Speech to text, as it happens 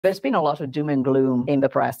There's been a lot of doom and gloom in the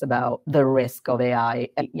press about the risk of AI.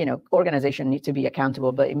 Organizations need to be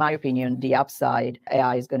accountable, but in my opinion, the upside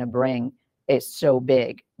AI is going to bring is so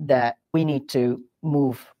big that we need to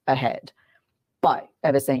move ahead. But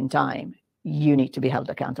at the same time, you need to be held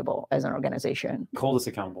accountable as an organization. Hold us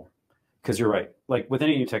accountable, because you're right. Like with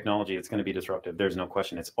any new technology, it's going to be disruptive. There's no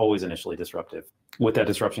question. It's always initially disruptive. With that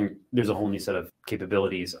disruption, there's a whole new set of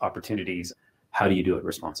capabilities, opportunities. How do you do it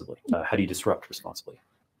responsibly? How do you disrupt responsibly?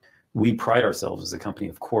 We pride ourselves as a company,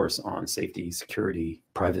 of course, on safety, security,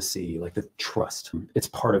 privacy, like the trust. It's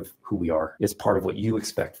part of who we are. It's part of what you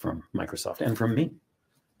expect from Microsoft and from me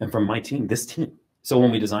and from my team, this team. So when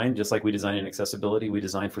we design, just like we design in accessibility, we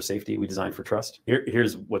design for safety, we design for trust.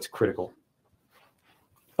 Here's what's critical.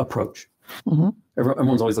 Approach.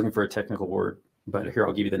 Everyone's always looking for a technical word, but here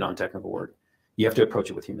I'll give you the non-technical word. You have to approach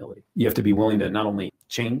it with humility. You have to be willing to not only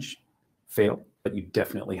change, fail, but you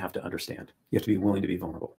definitely have to understand. You have to be willing to be vulnerable.